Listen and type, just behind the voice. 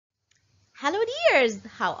Hello, dears.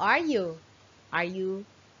 How are you? Are you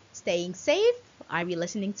staying safe? Are we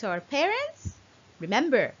listening to our parents?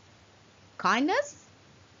 Remember, kindness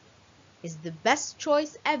is the best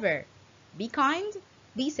choice ever. Be kind,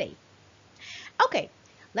 be safe. Okay,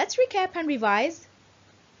 let's recap and revise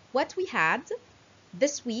what we had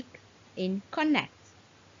this week in Connect.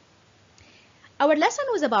 Our lesson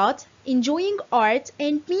was about enjoying art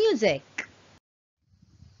and music.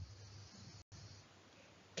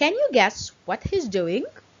 Can you guess what he's doing?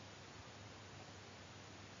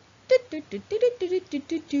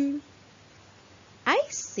 I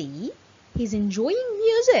see he's enjoying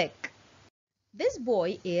music. This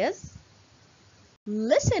boy is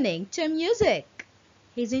listening to music.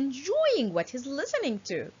 He's enjoying what he's listening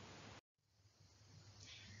to.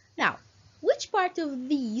 Now, which part of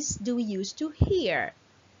these do we use to hear?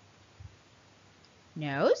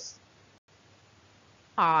 Nose,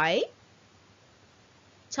 eye,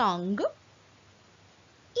 tongue,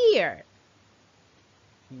 ear.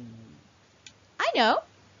 I know.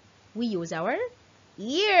 We use our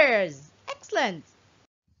ears. Excellent.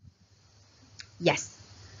 Yes,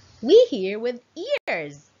 we hear with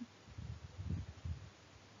ears.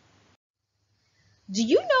 Do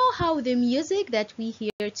you know how the music that we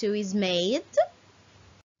hear to is made?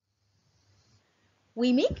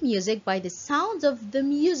 We make music by the sound of the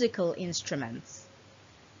musical instruments.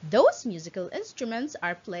 Those musical instruments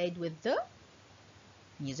are played with the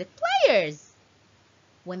music players.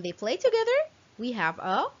 When they play together, we have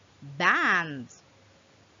a band.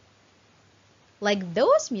 Like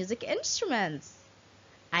those music instruments.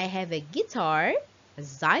 I have a guitar, a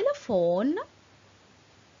xylophone,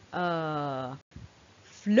 a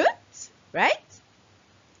flute, right?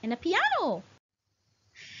 And a piano.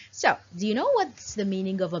 So, do you know what's the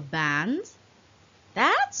meaning of a band?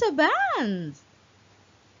 That's a band.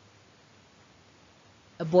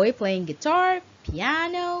 A boy playing guitar,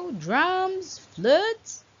 piano, drums,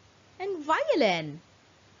 flute, and violin.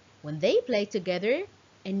 When they play together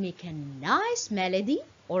and make a nice melody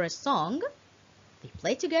or a song, they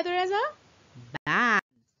play together as a band.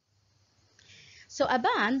 So a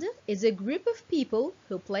band is a group of people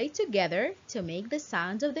who play together to make the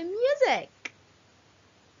sound of the music.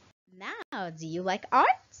 Now, do you like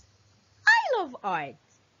art? I love art.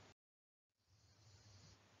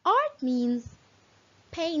 Art means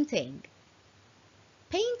painting.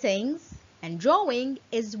 Paintings and drawing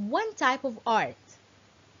is one type of art.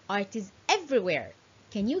 Art is everywhere.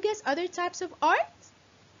 Can you guess other types of art?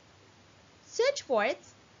 Search for it.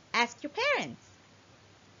 Ask your parents.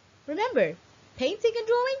 Remember, painting and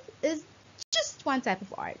drawing is just one type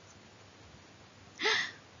of art.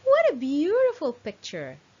 What a beautiful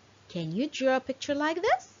picture. Can you draw a picture like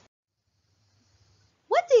this?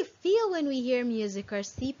 What do you feel when we hear music or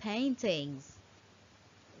see paintings?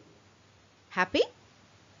 Happy?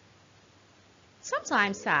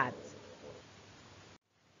 Sometimes sad.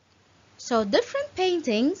 So different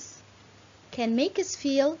paintings can make us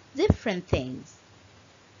feel different things.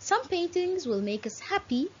 Some paintings will make us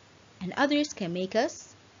happy and others can make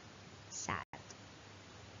us sad.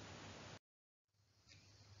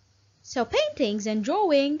 So paintings and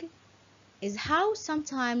drawing is how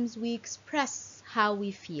sometimes we express how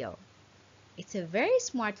we feel. It's a very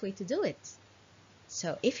smart way to do it.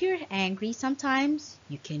 So if you're angry sometimes,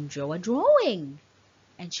 you can draw a drawing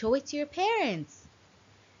and show it to your parents.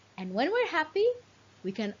 And when we're happy,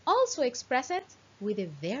 we can also express it with a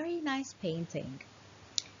very nice painting.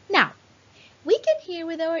 Now, we can hear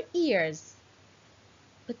with our ears.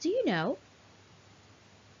 But do you know,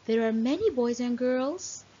 there are many boys and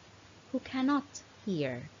girls who cannot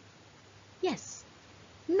hear. Yes,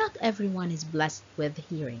 not everyone is blessed with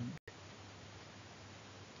hearing.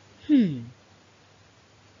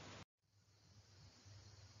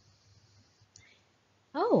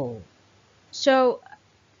 Oh, so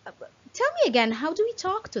tell me again, how do we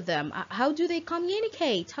talk to them? How do they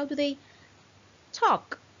communicate? How do they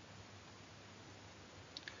talk?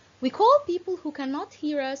 We call people who cannot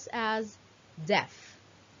hear us as deaf.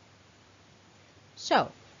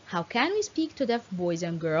 So, how can we speak to deaf boys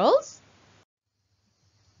and girls?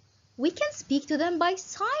 We can speak to them by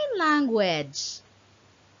sign language.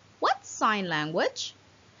 What's sign language?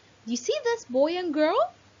 You see this boy and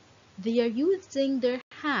girl? They are using their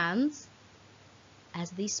hands. As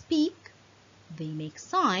they speak, they make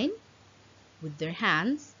sign with their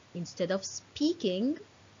hands instead of speaking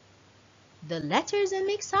the letters and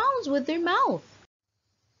make sounds with their mouth.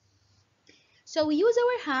 So we use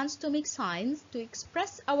our hands to make signs to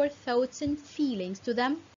express our thoughts and feelings to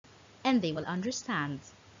them, and they will understand.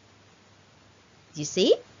 Do you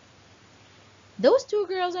see? Those two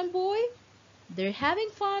girls and boy, they're having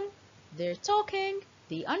fun They're talking,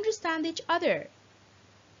 they understand each other.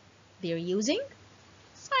 They're using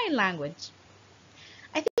sign language.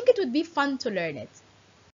 I think it would be fun to learn it.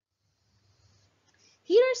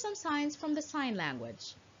 Here are some signs from the sign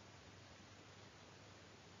language.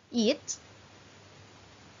 Eat,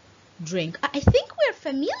 drink. I think we're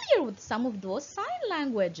familiar with some of those sign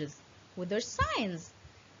languages, with their signs.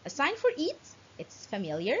 A sign for eat, it's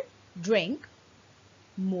familiar. Drink,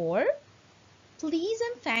 more, please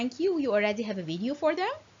and thank you. You already have a video for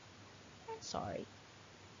them. I'm sorry.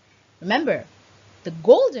 Remember, the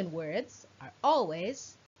golden words are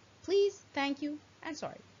always please, thank you, and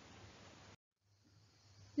sorry.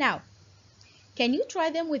 Now, can you try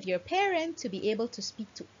them with your parent to be able to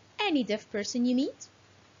speak to any deaf person you meet?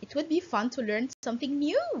 It would be fun to learn something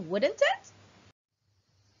new, wouldn't it?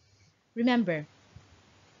 Remember,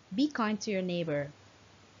 be kind to your neighbor,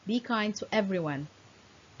 be kind to everyone,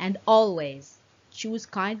 and always choose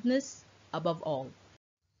kindness above all.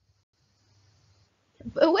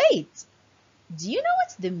 But wait, do you know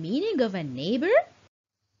what's the meaning of a neighbor?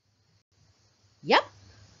 Yep,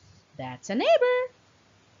 that's a neighbor.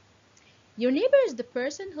 Your neighbor is the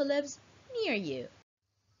person who lives near you.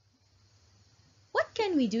 What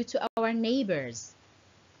can we do to our neighbors?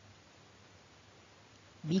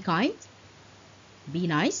 Be kind, be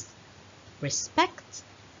nice, respect,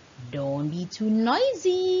 don't be too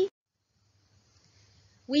noisy.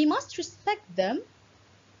 We must respect them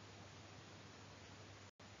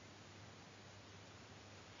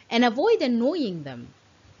and avoid annoying them.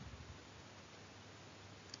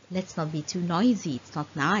 Let's not be too noisy, it's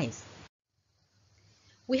not nice.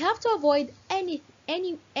 We have to avoid any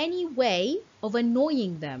way of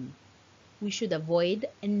annoying them. We should avoid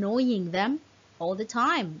annoying them all the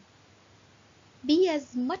time. Be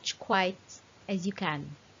as much quiet as you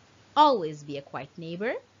can. Always be a quiet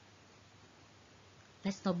neighbor.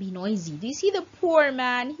 Let's not be noisy. Do you see the poor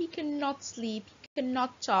man? He cannot sleep, he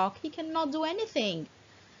cannot talk, he cannot do anything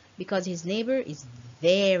because his neighbor is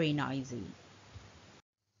very noisy.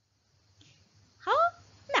 How?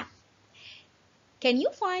 Now, can you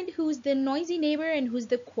find who's the noisy neighbor and who's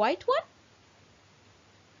the quiet one?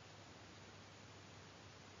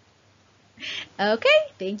 Okay,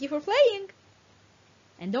 thank you for playing.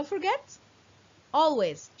 And don't forget,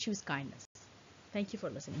 always choose kindness. Thank you for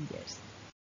listening, dears.